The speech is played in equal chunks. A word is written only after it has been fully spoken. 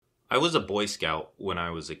I was a Boy Scout when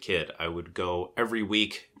I was a kid. I would go every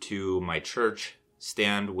week to my church,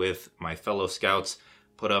 stand with my fellow scouts,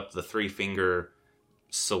 put up the 3-finger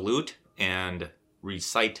salute, and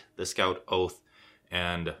recite the scout oath,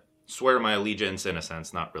 and swear my allegiance, in a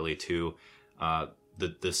sense, not really, to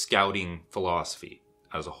the scouting philosophy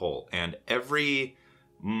as a whole. And every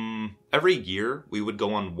year we would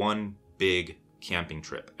go on one big camping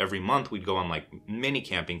trip. Every month we'd go on like mini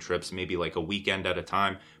camping trips, maybe like a weekend at a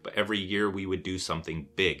time, but every year we would do something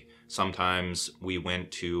big. Sometimes we went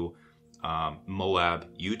to Moab,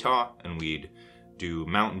 Utah, and we'd do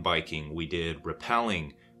mountain biking. We did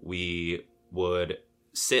rappelling. We would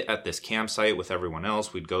sit at this campsite with everyone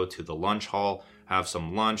else. We'd go to the lunch hall, have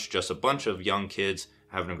some lunch, just a bunch of young kids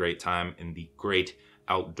having a great time in the great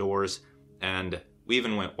outdoors. And we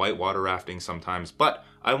even went whitewater rafting sometimes. But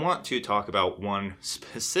I want to talk about one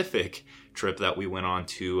specific trip that we went on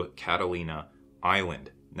to Catalina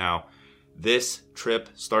Island. Now, this trip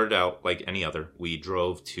started out like any other. We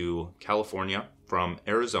drove to California from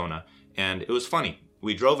Arizona, and it was funny.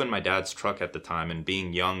 We drove in my dad's truck at the time, and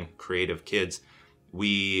being young, creative kids,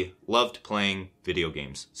 we loved playing video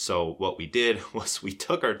games. So what we did was we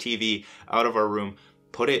took our TV out of our room,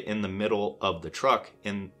 put it in the middle of the truck,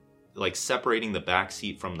 in like separating the back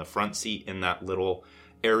seat from the front seat in that little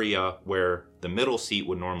area where the middle seat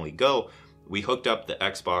would normally go. We hooked up the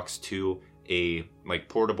Xbox to a like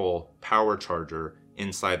portable power charger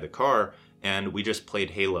inside the car, and we just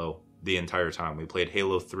played Halo the entire time. We played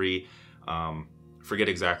Halo 3. Forget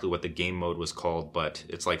exactly what the game mode was called, but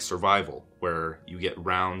it's like survival, where you get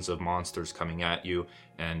rounds of monsters coming at you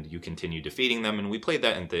and you continue defeating them, and we played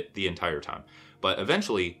that the entire time. But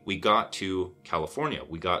eventually we got to California.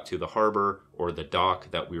 We got to the harbor, or the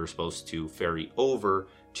dock, that we were supposed to ferry over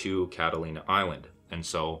to Catalina Island. And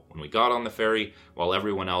so when we got on the ferry, while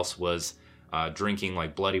everyone else was drinking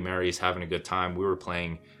like Bloody Marys, having a good time, we were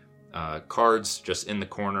playing cards just in the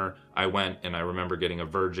corner. I went and I remember getting a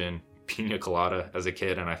virgin pina colada as a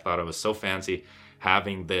kid, and I thought it was so fancy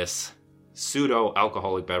having this pseudo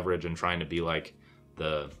alcoholic beverage and trying to be like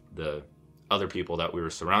the other people that we were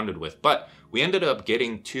surrounded with. But we ended up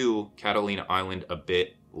getting to Catalina Island a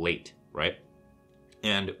bit late, right?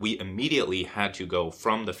 And we immediately had to go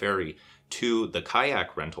from the ferry to the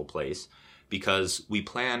kayak rental place, because we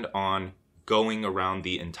planned on going around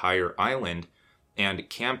the entire island and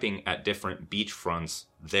camping at different beach fronts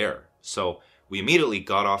there. So we immediately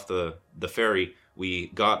got off the ferry. We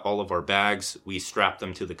got all of our bags. We strapped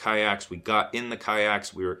them to the kayaks. We got in the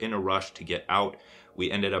kayaks. We were in a rush to get out. We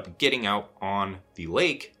ended up getting out on the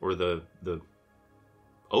lake, or the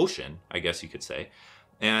ocean, I guess you could say.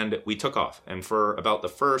 And we took off. And for about the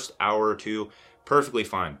first hour or two, perfectly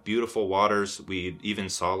fine. Beautiful waters. We even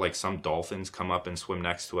saw like some dolphins come up and swim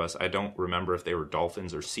next to us. I don't remember if they were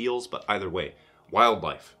dolphins or seals, but either way,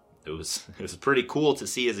 wildlife. It was pretty cool to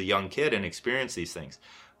see as a young kid and experience these things.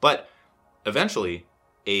 But eventually,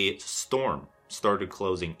 a storm started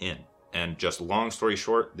closing in. And just long story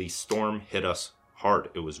short, the storm hit us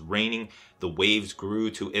hard. It was raining. The waves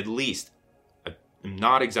grew to at least, I'm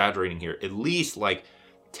not exaggerating here, at least like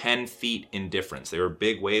 10 feet in difference. They were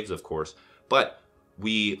big waves, of course, but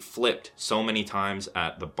we flipped so many times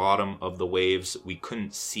at the bottom of the waves. We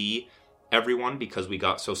couldn't see everyone because we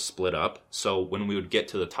got so split up. So when we would get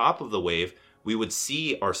to the top of the wave, we would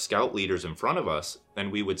see our scout leaders in front of us,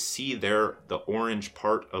 and we would see the orange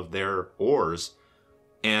part of their oars,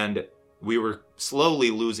 and we were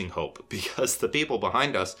slowly losing hope because the people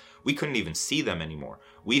behind us, we couldn't even see them anymore.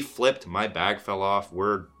 We flipped, my bag fell off,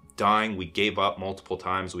 we're dying, we gave up multiple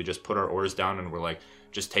times. We just put our oars down and we're like,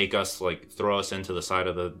 just take us, like throw us into the side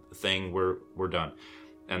of the thing, we're done.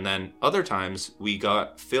 And then other times we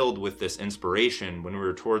got filled with this inspiration when we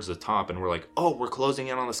were towards the top, and we're like, oh, we're closing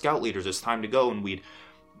in on the scout leaders, it's time to go. And we'd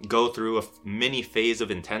go through a mini phase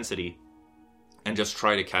of intensity and just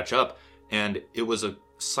try to catch up. And it was a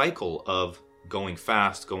cycle of going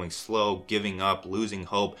fast, going slow, giving up, losing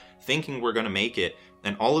hope, thinking we're going to make it,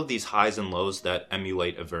 and all of these highs and lows that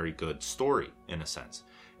emulate a very good story in a sense.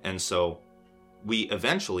 And so we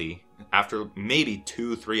eventually, after maybe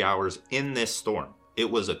 2-3 hours in this storm, it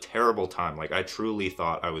was a terrible time. Like, I truly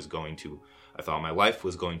thought I thought my life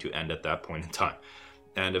was going to end at that point in time.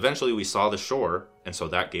 And eventually we saw the shore, and so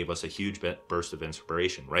that gave us a huge burst of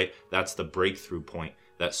inspiration, right? That's the breakthrough point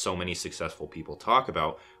that so many successful people talk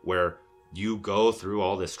about, where you go through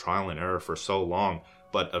all this trial and error for so long,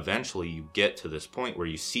 but eventually you get to this point where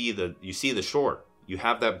you see the shore. You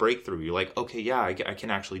have that breakthrough. You're like, okay, yeah, I can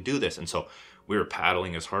actually do this. And so we were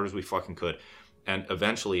paddling as hard as we fucking could, and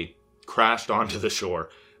eventually crashed onto the shore,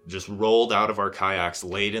 just rolled out of our kayaks,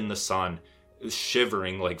 laid in the sun,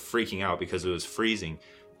 shivering, like freaking out because it was freezing,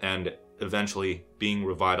 and eventually being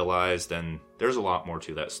revitalized. And there's a lot more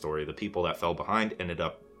to that story. The people that fell behind ended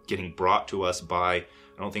up getting brought to us by, I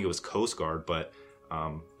don't think it was Coast Guard, but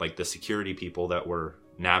like the security people that were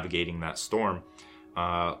navigating that storm.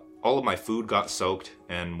 All of my food got soaked,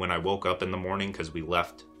 and when I woke up in the morning, because we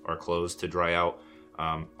left our clothes to dry out,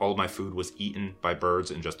 all of my food was eaten by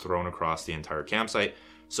birds and just thrown across the entire campsite.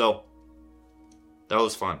 So that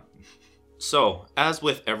was fun. So, as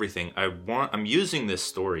with everything, I'm using this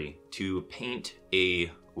story to paint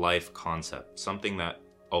a life concept, something that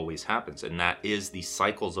always happens, and that is the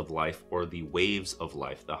cycles of life, or the waves of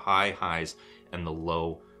life, the high highs and the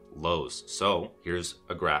low lows. So, here's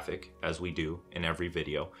a graphic, as we do in every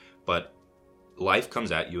video, but life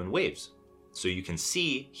comes at you in waves. So you can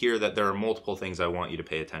see here that there are multiple things I want you to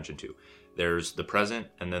pay attention to. There's the present,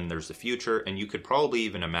 and then there's the future, and you could probably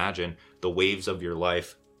even imagine the waves of your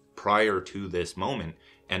life prior to this moment,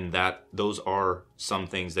 and that those are some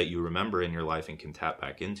things that you remember in your life and can tap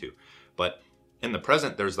back into. But in the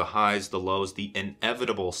present, there's the highs, the lows, the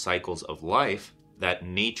inevitable cycles of life that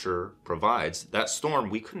nature provides. That storm,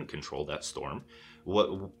 we couldn't control that storm.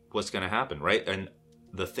 What's going to happen, right? And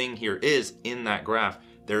the thing here is, in that graph,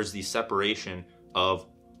 there's the separation of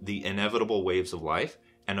the inevitable waves of life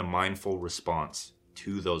and a mindful response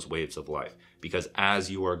to those waves of life. Because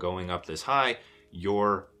as you are going up this high,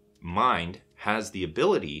 your mind has the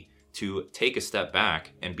ability to take a step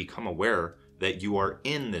back and become aware that you are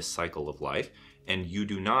in this cycle of life, and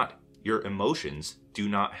your emotions do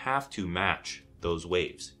not have to match those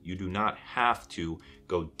waves. You do not have to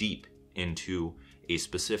go deep into a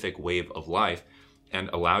specific wave of life and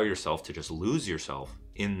allow yourself to just lose yourself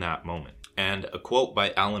in that moment. And a quote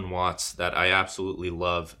by Alan Watts that I absolutely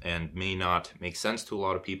love and may not make sense to a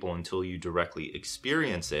lot of people until you directly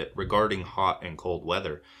experience it regarding hot and cold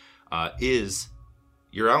weather is,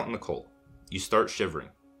 you're out in the cold. You start shivering.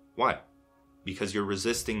 Why? Because you're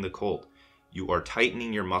resisting the cold. You are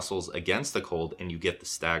tightening your muscles against the cold, and you get the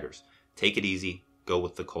staggers. Take it easy. Go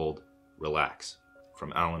with the cold. Relax.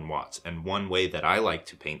 From Alan Watts. And one way that I like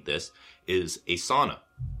to paint this is a sauna,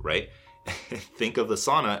 right? Think of the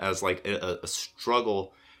sauna as like a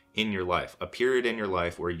struggle in your life, a period in your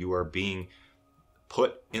life where you are being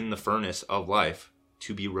put in the furnace of life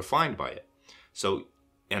to be refined by it. So,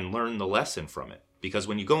 and learn the lesson from it. Because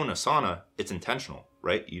when you go in a sauna, it's intentional,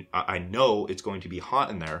 right? I know it's going to be hot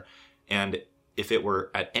in there. And if it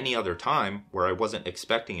were at any other time where I wasn't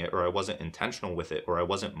expecting it, or I wasn't intentional with it, or I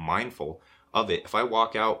wasn't mindful of it, if I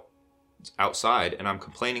walk outside and I'm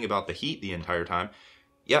complaining about the heat the entire time,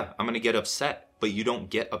 yeah, I'm going to get upset. But you don't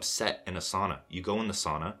get upset in a sauna. You go in the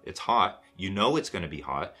sauna, it's hot, you know it's going to be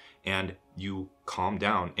hot, and you calm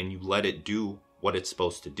down and you let it do what it's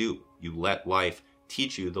supposed to do. You let life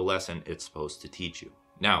teach you the lesson it's supposed to teach you.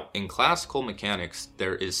 Now, in classical mechanics,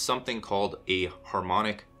 there is something called a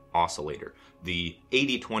harmonic oscillator. The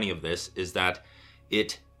 80-20 of this is that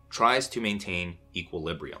it tries to maintain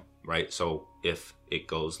equilibrium, right? So if it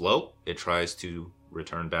goes low, it tries to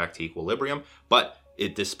return back to equilibrium, but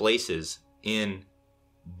it displaces in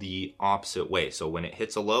the opposite way. So when it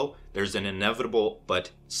hits a low, there's an inevitable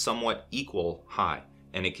but somewhat equal high,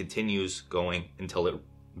 and it continues going until it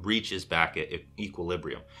reaches back at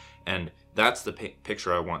equilibrium. And that's the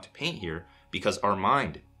picture I want to paint here, because our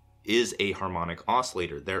mind is a harmonic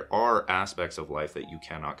oscillator. There are aspects of life that you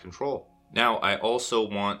cannot control. Now, I also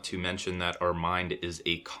want to mention that our mind is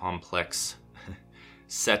a complex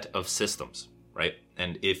set of systems, right?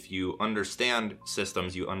 And if you understand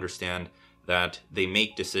systems, you understand that they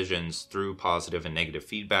make decisions through positive and negative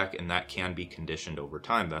feedback, and that can be conditioned over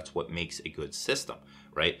time. That's what makes a good system,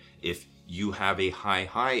 right? If you have a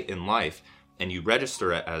high in life and you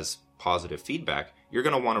register it as positive feedback, you're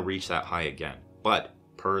going to want to reach that high again. But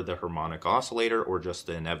per the harmonic oscillator, or just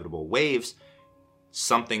the inevitable waves,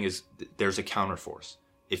 there's a counterforce.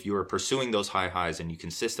 If you are pursuing those high highs and you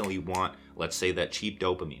consistently want, let's say, that cheap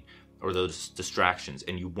dopamine or those distractions,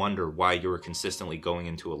 and you wonder why you're consistently going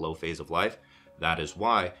into a low phase of life, that is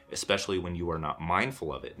why, especially when you are not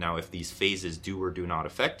mindful of it. Now, if these phases do or do not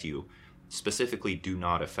affect you, specifically do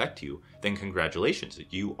not affect you, then congratulations.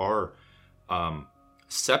 You are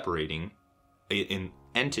separating an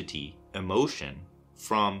entity, emotion,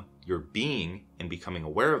 from your being, and becoming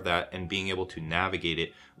aware of that and being able to navigate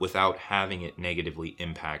it without having it negatively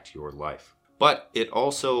impact your life. But it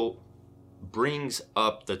also brings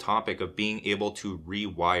up the topic of being able to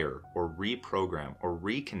rewire or reprogram or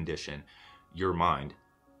recondition your mind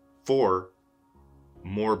for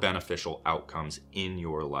more beneficial outcomes in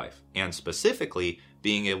your life, and specifically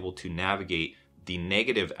being able to navigate the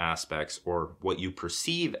negative aspects, or what you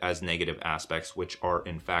perceive as negative aspects, which are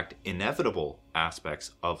in fact inevitable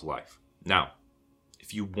aspects of life. Now,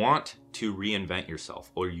 if you want to reinvent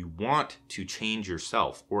yourself, or you want to change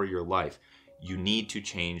yourself or your life, you need to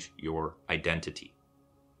change your identity.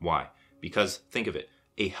 Why? Because think of it,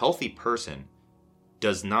 a healthy person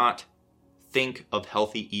does not think of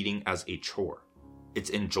healthy eating as a chore. It's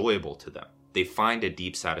enjoyable to them. They find a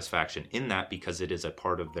deep satisfaction in that because it is a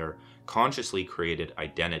part of their consciously created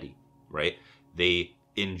identity, right? They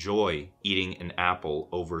enjoy eating an apple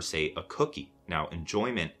over, say, a cookie. Now,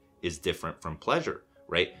 enjoyment is different from pleasure,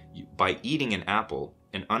 right? By eating an apple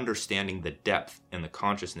and understanding the depth and the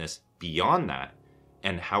consciousness beyond that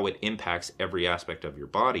and how it impacts every aspect of your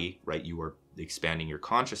body, right? You are expanding your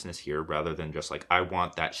consciousness here rather than just like, I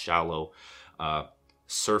want that shallow,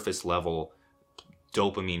 surface level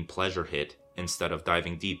dopamine pleasure hit instead of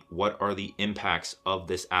diving deep. What are the impacts of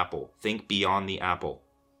this apple? Think beyond the apple.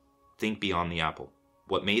 Think beyond the apple.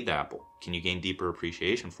 What made the apple? Can you gain deeper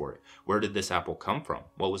appreciation for it? Where did this apple come from?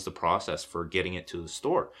 What was the process for getting it to the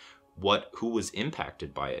store? Who was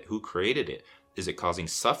impacted by it? Who created it? Is it causing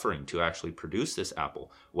suffering to actually produce this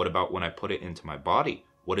apple? What about when I put it into my body?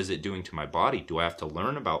 What is it doing to my body? Do I have to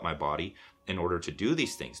learn about my body in order to do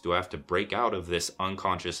these things? Do I have to break out of this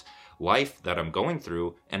unconscious life that I'm going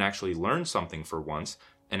through and actually learn something for once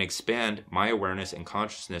and expand my awareness and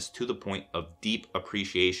consciousness to the point of deep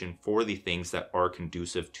appreciation for the things that are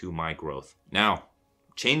conducive to my growth? Now,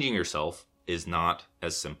 changing yourself is not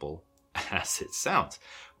as simple as it sounds.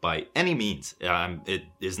 By any means, it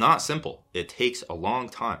is not simple. It takes a long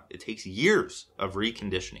time. It takes years of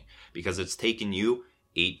reconditioning because it's taken you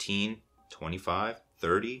 18, 25,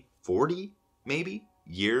 30, 40, maybe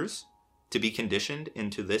years to be conditioned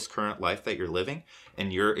into this current life that you're living,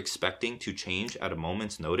 and you're expecting to change at a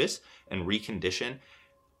moment's notice and recondition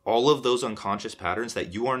all of those unconscious patterns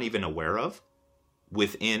that you aren't even aware of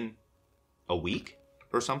within a week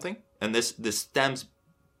or something. And this stems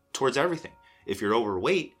towards everything. If you're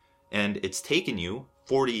overweight and it's taken you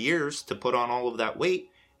 40 years to put on all of that weight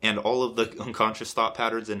and all of the unconscious thought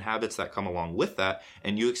patterns and habits that come along with that,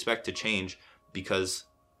 and you expect to change because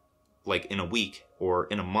like in a week or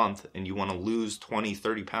in a month, and you want to lose 20,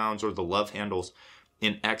 30 pounds or the love handles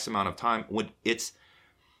in X amount of time,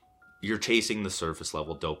 you're chasing the surface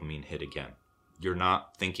level dopamine hit again. You're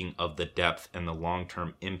not thinking of the depth and the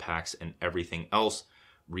long-term impacts and everything else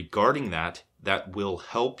regarding that will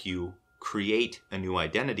help you create a new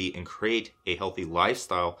identity and create a healthy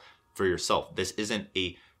lifestyle for yourself. This isn't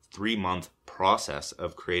a 3-month process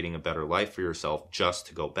of creating a better life for yourself just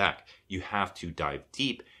to go back. You have to dive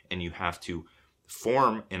deep and you have to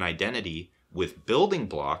form an identity with building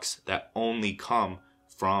blocks that only come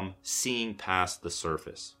from seeing past the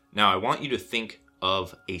surface. Now, I want you to think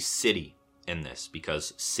of a city in this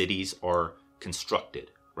because cities are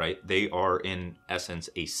constructed, right? They are in essence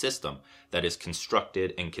a system that is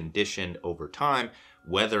constructed and conditioned over time,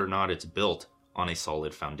 whether or not it's built on a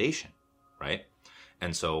solid foundation, right?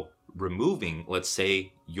 And so removing, let's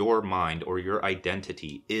say, your mind or your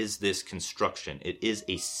identity is this construction. It is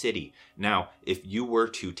a city. Now, if you were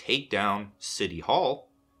to take down City Hall,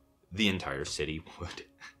 the entire city would,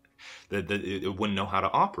 it wouldn't know how to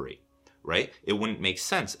operate, right? It wouldn't make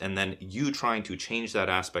sense. And then you trying to change that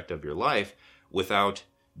aspect of your life without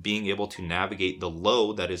being able to navigate the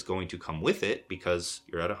low that is going to come with it because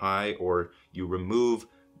you're at a high, or you remove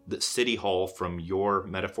the City Hall from your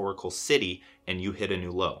metaphorical city and you hit a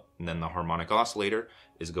new low. And then the harmonic oscillator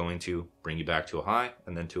is going to bring you back to a high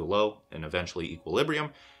and then to a low and eventually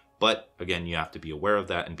equilibrium. But again, you have to be aware of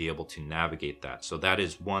that and be able to navigate that. So that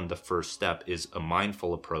is the first step is a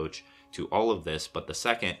mindful approach to all of this. But the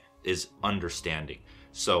second is understanding.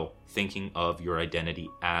 So thinking of your identity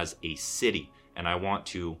as a city. And I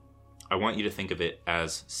want you to think of it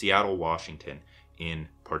as Seattle, Washington in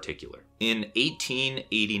particular. In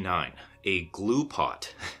 1889, a glue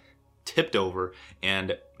pot tipped over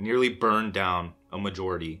and nearly burned down a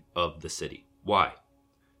majority of the city. Why?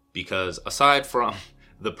 Because aside from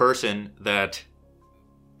the person that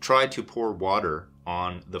tried to pour water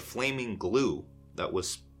on the flaming glue that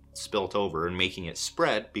was spilt over and making it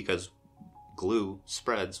spread, because glue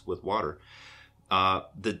spreads with water,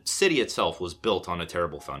 the city itself was built on a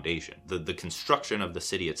terrible foundation. The construction of the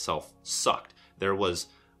city itself sucked. There was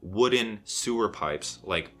wooden sewer pipes,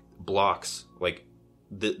 like blocks, like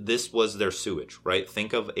this was their sewage, right?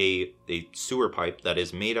 Think of a sewer pipe that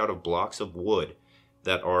is made out of blocks of wood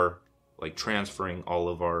that are like transferring all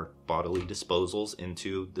of our bodily disposals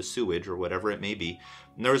into the sewage or whatever it may be.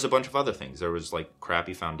 And there was a bunch of other things. There was like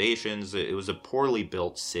crappy foundations. It was a poorly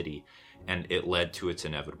built city. and it led to its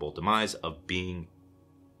inevitable demise of being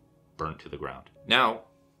burnt to the ground. Now,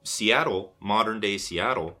 Seattle, modern day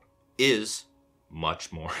Seattle, is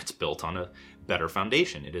much more. It's built on a better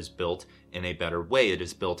foundation. It is built in a better way. It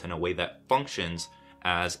is built in a way that functions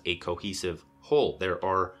as a cohesive whole. There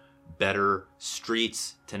are better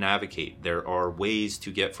streets to navigate. There are ways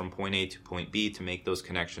to get from point A to point B to make those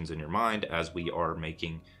connections in your mind, as we are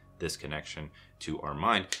making this connection to our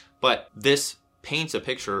mind. But this paints a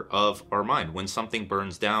picture of our mind. When something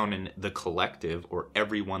burns down and the collective or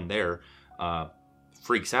everyone there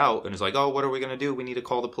freaks out and is like, oh, what are we going to do? We need to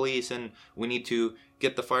call the police and we need to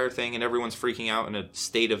get the fire thing, and everyone's freaking out in a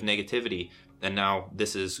state of negativity. And now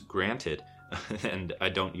this is granted. And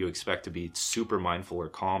you expect to be super mindful or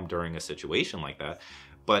calm during a situation like that.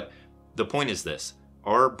 But the point is this: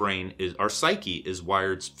 our psyche is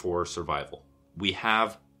wired for survival. We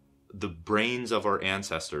have the brains of our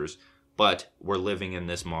ancestors, but we're living in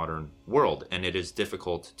this modern world, and it is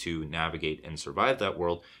difficult to navigate and survive that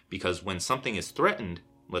world, because when something is threatened,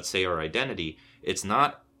 let's say our identity, it's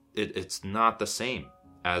not the same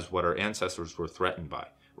as what our ancestors were threatened by,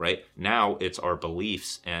 right? Now it's our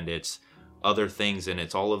beliefs and it's other things, and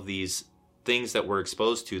it's all of these things that we're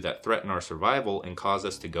exposed to that threaten our survival and cause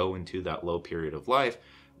us to go into that low period of life,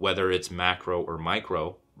 whether it's macro or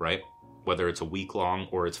micro, right? Whether it's a week long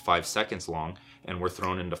or it's 5 seconds long, and we're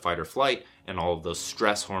thrown into fight or flight, and all of those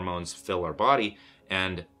stress hormones fill our body,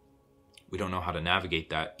 and we don't know how to navigate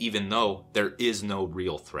that, even though there is no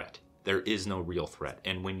real threat. There is no real threat.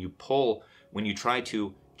 And when you try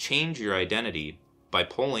to change your identity by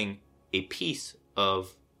pulling a piece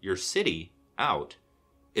of your city out,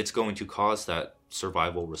 it's going to cause that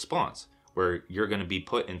survival response where you're going to be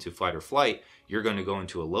put into fight or flight. You're going to go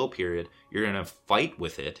into a low period. You're going to fight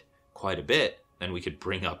with it quite a bit. And we could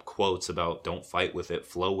bring up quotes about don't fight with it,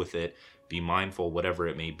 flow with it, be mindful, whatever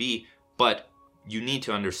it may be. But you need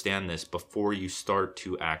to understand this before you start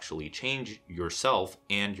to actually change yourself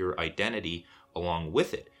and your identity along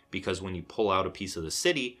with it. Because when you pull out a piece of the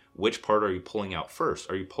city, which part are you pulling out first?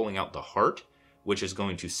 Are you pulling out the heart, which is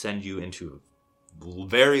going to send you into a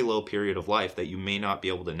very low period of life that you may not be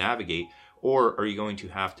able to navigate? Or are you going to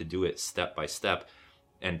have to do it step by step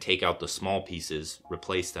and take out the small pieces,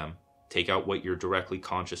 replace them, take out what you're directly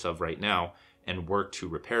conscious of right now, and work to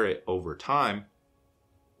repair it over time?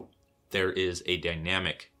 There is a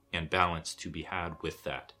dynamic and balance to be had with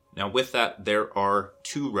that. Now, with that, there are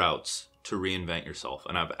 2 routes to reinvent yourself.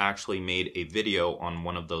 And I've actually made a video on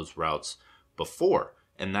one of those routes before.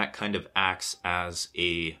 And that kind of acts as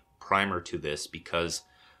a primer to this, because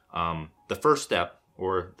the first step,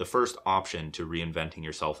 or the first option to reinventing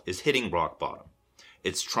yourself, is hitting rock bottom.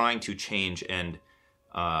 It's trying to change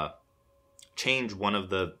one of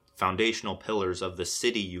the foundational pillars of the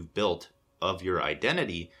city you've built of your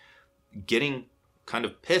identity, getting kind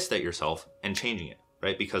of pissed at yourself and changing it,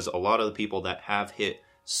 right? Because a lot of the people that have hit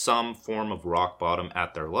some form of rock bottom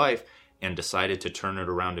at their life and decided to turn it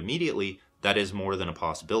around immediately, that is more than a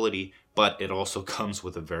possibility, but it also comes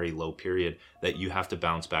with a very low period that you have to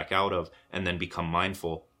bounce back out of and then become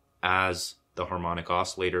mindful as the harmonic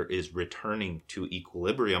oscillator is returning to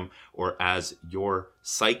equilibrium, or as your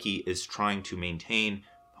psyche is trying to maintain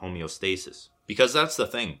homeostasis. Because that's the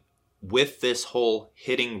thing. With this whole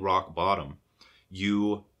hitting rock bottom,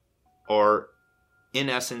 you are in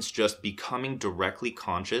essence just becoming directly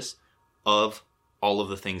conscious of all of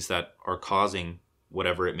the things that are causing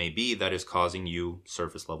whatever it may be that is causing you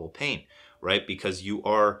surface level pain, right? Because you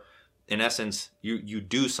are, in essence, you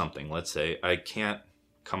do something. Let's say, I can't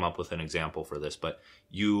come up with an example for this, but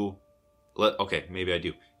maybe I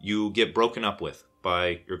do. You get broken up with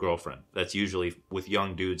by your girlfriend. That's usually, with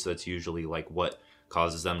young dudes, that's usually like what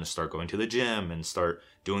causes them to start going to the gym and start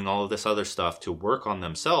doing all of this other stuff to work on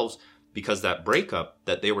themselves, because that breakup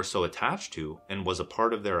that they were so attached to and was a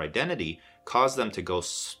part of their identity caused them to go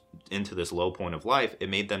into this low point of life. It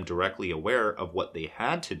made them directly aware of what they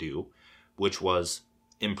had to do, which was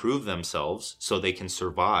improve themselves so they can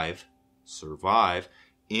survive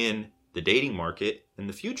in the dating market in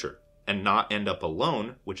the future and not end up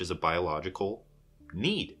alone, which is a biological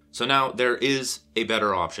need. So now there is a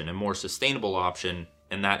better option, a more sustainable option,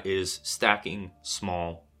 and that is stacking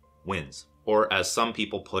small wins. Or as some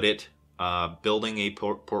people put it, building a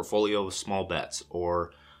portfolio of small bets.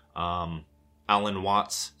 Or Alan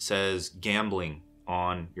Watts says gambling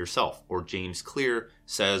on yourself. Or James Clear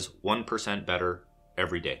says 1% better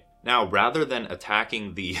every day. Now, rather than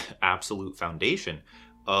attacking the absolute foundation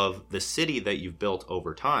of the city that you've built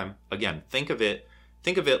over time, again, think of it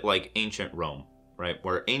like ancient Rome, right?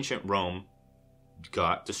 Where ancient Rome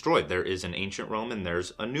got destroyed. There is an ancient Rome and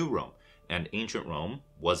there's a new Rome. and ancient Rome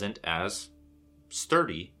wasn't as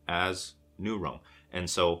sturdy as New Rome. And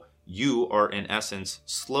so you are in essence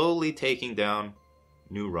slowly taking down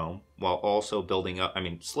New Rome while also building up,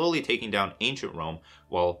 slowly taking down ancient Rome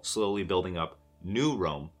while slowly building up New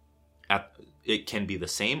Rome. It can be the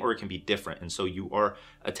same or it can be different. And so you are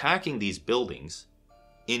attacking these buildings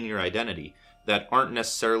in your identity that aren't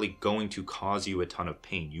necessarily going to cause you a ton of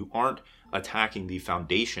pain. You aren't attacking the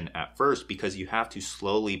foundation at first because you have to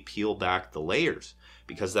slowly peel back the layers,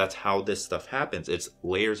 because that's how this stuff happens. It's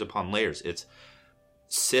layers upon layers. It's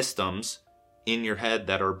systems in your head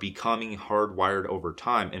that are becoming hardwired over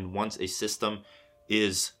time. And once a system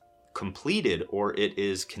is completed or it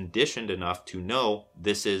is conditioned enough to know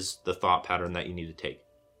this is the thought pattern that you need to take,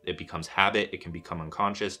 it becomes habit, it can become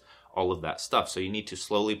unconscious, all of that stuff. So you need to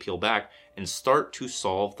slowly peel back and start to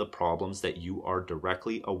solve the problems that you are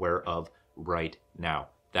directly aware of right now.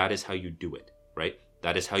 That is how you do it, right?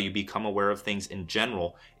 That is how you become aware of things in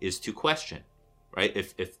general, is to question, right?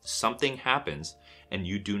 If something happens and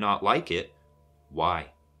you do not like it,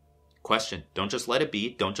 why? Question. Don't just let it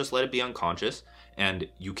be. Don't just let it be unconscious. And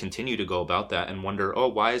you continue to go about that and wonder, oh,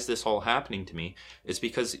 why is this all happening to me? It's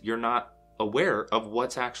because you're not aware of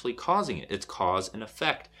what's actually causing it. It's cause and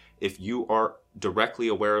effect. If you are directly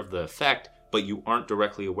aware of the effect, but you aren't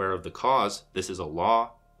directly aware of the cause, this is a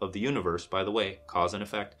law of the universe, by the way, cause and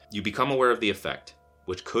effect. You become aware of the effect,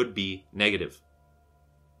 which could be negative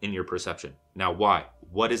in your perception. Now, why?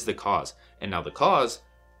 What is the cause? And now the cause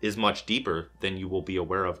is much deeper than you will be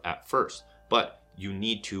aware of at first, but you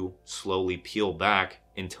need to slowly peel back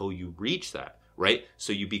until you reach that, right?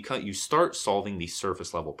 So you start solving these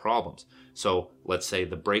surface level problems. So let's say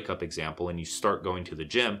the breakup example, and you start going to the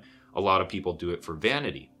gym. A lot of people do it for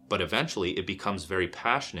vanity, but eventually it becomes very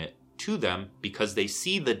passionate to them because they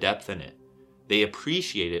see the depth in it. They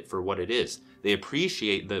appreciate it for what it is. They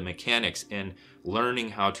appreciate the mechanics in learning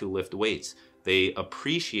how to lift weights. They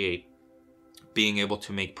appreciate being able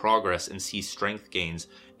to make progress and see strength gains,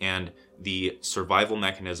 and the survival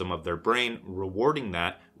mechanism of their brain rewarding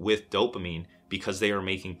that with dopamine because they are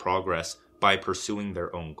making progress by pursuing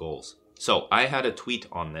their own goals. So I had a tweet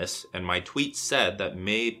on this, and my tweet said that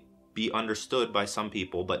may be understood by some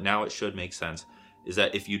people, but now it should make sense, is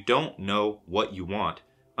that if you don't know what you want,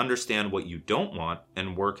 understand what you don't want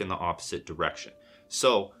and work in the opposite direction.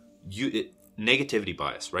 So negativity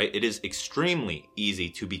bias, right? It is extremely easy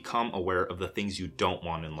to become aware of the things you don't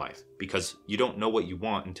want in life because you don't know what you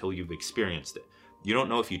want until you've experienced it. You don't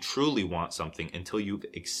know if you truly want something until you've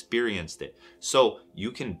experienced it. So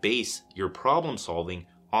you can base your problem solving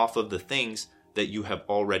off of the things that you have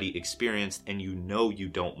already experienced and you know you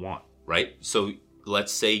don't want, right? So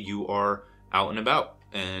let's say you are out and about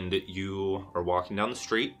and you are walking down the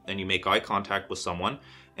street and you make eye contact with someone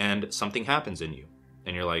and something happens in you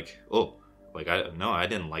and you're like, oh, I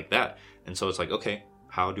didn't like that. And so it's like, okay,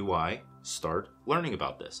 how do I start learning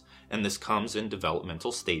about this? And this comes in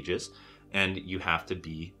developmental stages, and you have to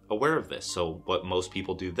be aware of this. So what most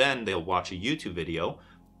people do then, they'll watch a YouTube video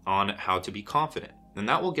on how to be confident. And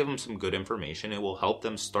that will give them some good information. It will help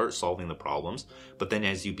them start solving the problems. But then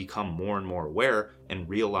as you become more and more aware and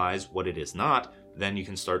realize what it is not, then you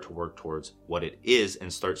can start to work towards what it is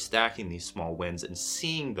and start stacking these small wins and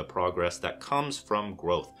seeing the progress that comes from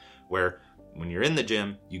growth. Where when you're in the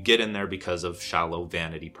gym, you get in there because of shallow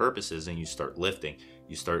vanity purposes and you start lifting.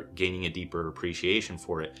 You start gaining a deeper appreciation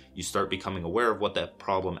for it. You start becoming aware of what that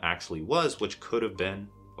problem actually was, which could have been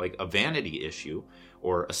like a vanity issue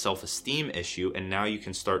or a self-esteem issue. And now you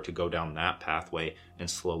can start to go down that pathway and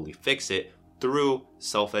slowly fix it through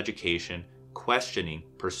self-education, questioning,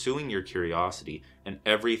 pursuing your curiosity, and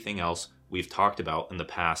everything else we've talked about in the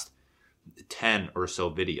past 10 or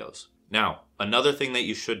so videos. Now, another thing that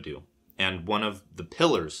you should do, and one of the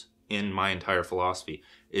pillars in my entire philosophy,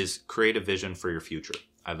 is create a vision for your future.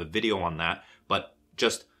 I have a video on that, but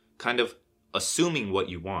just kind of assuming what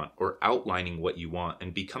you want or outlining what you want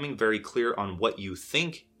and becoming very clear on what you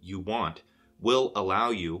think you want will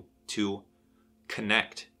allow you to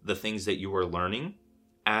connect the things that you are learning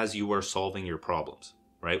as you are solving your problems,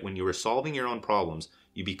 right? When you are solving your own problems,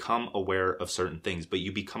 you become aware of certain things, but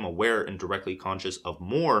you become aware and directly conscious of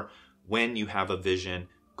more when you have a vision,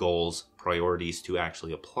 goals, priorities to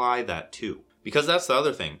actually apply that to. Because that's the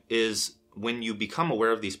other thing, is when you become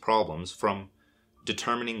aware of these problems from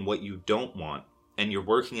determining what you don't want and you're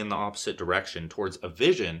working in the opposite direction towards a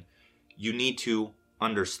vision, you need to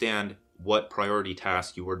understand what priority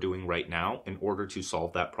task you are doing right now in order to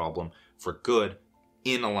solve that problem for good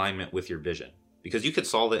in alignment with your vision. Because you could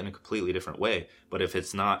solve it in a completely different way, but if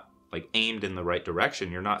it's not like aimed in the right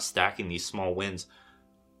direction, you're not stacking these small wins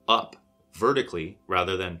up vertically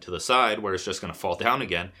rather than to the side where it's just going to fall down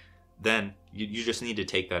again, then you just need to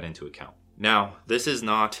take that into account. Now, this is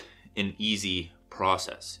not an easy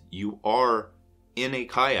process. You are in a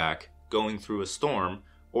kayak going through a storm,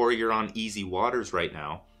 or you're on easy waters right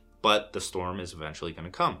now, but the storm is eventually going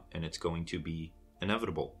to come and it's going to be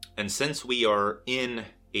inevitable. And since we are in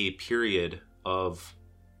a period of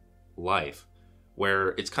life where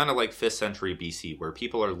it's kind of like 5th century BC, where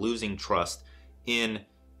people are losing trust in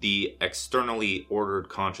the externally ordered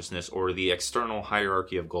consciousness or the external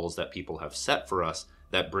hierarchy of goals that people have set for us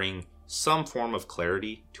that bring some form of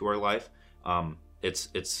clarity to our life.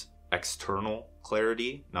 It's external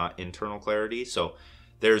clarity, not internal clarity. So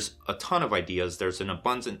there's a ton of ideas. There's an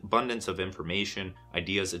abundance of information,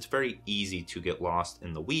 ideas. It's very easy to get lost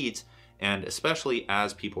in the weeds. And especially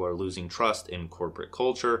as people are losing trust in corporate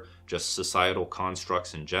culture, just societal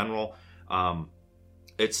constructs in general,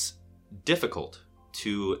 it's difficult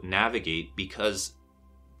to navigate, because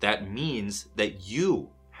that means that you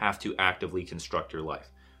have to actively construct your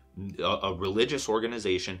life. A religious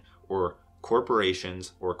organization or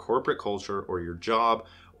corporations or corporate culture or your job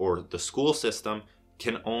or the school system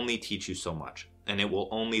can only teach you so much, and it will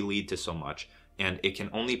only lead to so much, and it can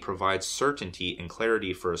only provide certainty and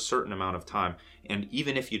clarity for a certain amount of time. And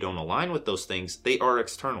even if you don't align with those things, they are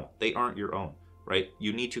external. They aren't your own, right?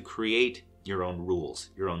 You need to create your own rules,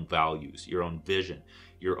 your own values, your own vision,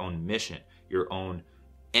 your own mission, your own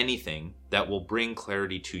anything that will bring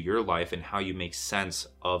clarity to your life and how you make sense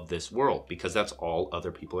of this world, because that's all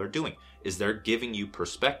other people are doing, is they're giving you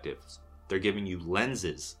perspectives. They're giving you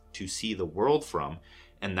lenses to see the world from,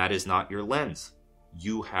 and that is not your lens.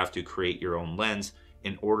 You have to create your own lens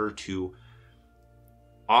in order to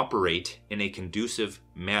operate in a conducive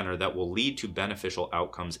manner that will lead to beneficial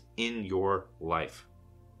outcomes in your life.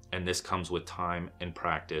 And this comes with time and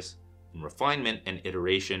practice and refinement and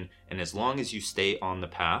iteration. And as long as you stay on the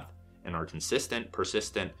path and are consistent,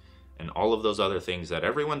 persistent, and all of those other things that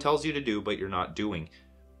everyone tells you to do but you're not doing,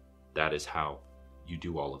 that is how you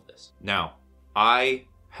do all of this. Now, I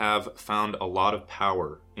have found a lot of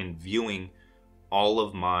power in viewing all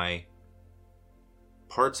of my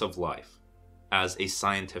parts of life as a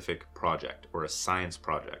scientific project or a science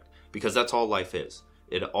project, because that's all life is.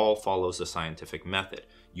 It all follows a scientific method.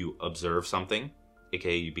 You observe something,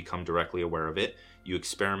 aka you become directly aware of it. You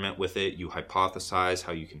experiment with it. You hypothesize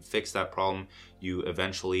how you can fix that problem. You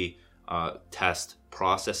eventually test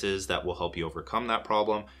processes that will help you overcome that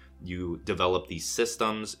problem. You develop these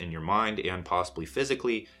systems in your mind and possibly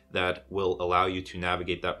physically that will allow you to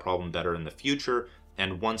navigate that problem better in the future.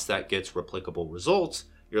 And once that gets replicable results,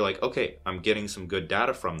 you're like, okay, I'm getting some good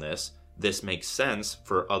data from this. This makes sense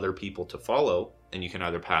for other people to follow. And you can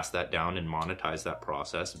either pass that down and monetize that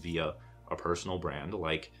process via a personal brand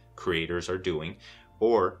like creators are doing,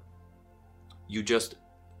 or you just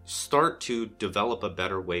start to develop a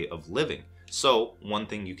better way of living. So one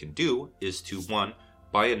thing you can do is to, one,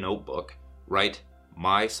 buy a notebook, write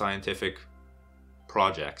my scientific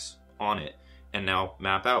projects on it, and now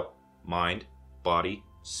map out mind, body,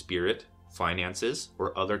 spirit, finances,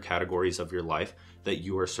 or other categories of your life that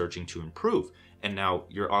you are searching to improve. And now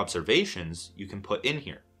your observations you can put in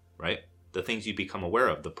here, right? The things you become aware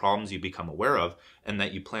of, the problems you become aware of, and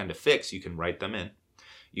that you plan to fix, you can write them in.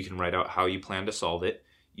 You can write out how you plan to solve it.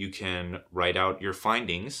 You can write out your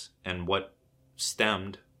findings and what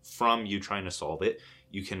stemmed from you trying to solve it.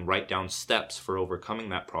 You can write down steps for overcoming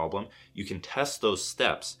that problem. You can test those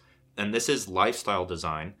steps. And this is lifestyle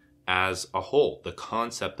design as a whole, the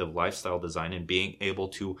concept of lifestyle design and being able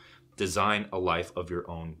to design a life of your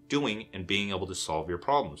own doing and being able to solve your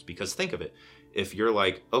problems. Because think of it, if you're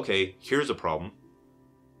like, okay, here's a problem,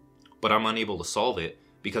 but I'm unable to solve it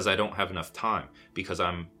because I don't have enough time, because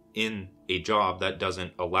I'm in a job that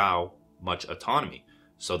doesn't allow much autonomy.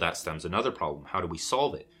 So that stems another problem. How do we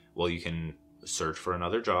solve it? Well, you can search for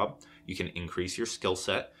another job. You can increase your skill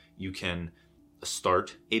set. You can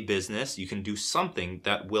start a business. You can do something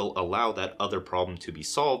that will allow that other problem to be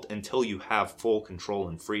solved until you have full control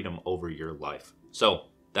and freedom over your life. So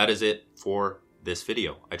that is it for this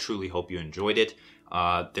video. I truly hope you enjoyed it.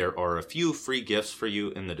 There are a few free gifts for you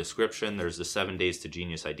in the description. There's the 7 Days to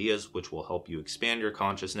Genius Ideas, which will help you expand your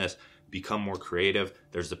consciousness, become more creative.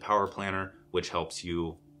 There's the Power Planner, which helps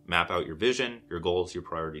you map out your vision, your goals, your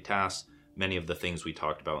priority tasks, many of the things we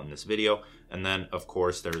talked about in this video. And then, of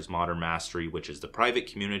course, there's Modern Mastery, which is the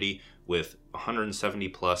private community with 170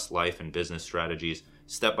 plus life and business strategies,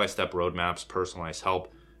 step-by-step roadmaps, personalized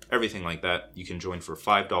help, everything like that. You can join for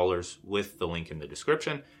 $5 with the link in the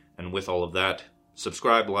description. And with all of that,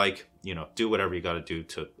 subscribe, like, do whatever you got to do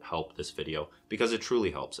to help this video, because it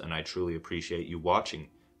truly helps. And I truly appreciate you watching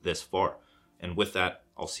this far. And with that,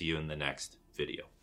 I'll see you in the next video.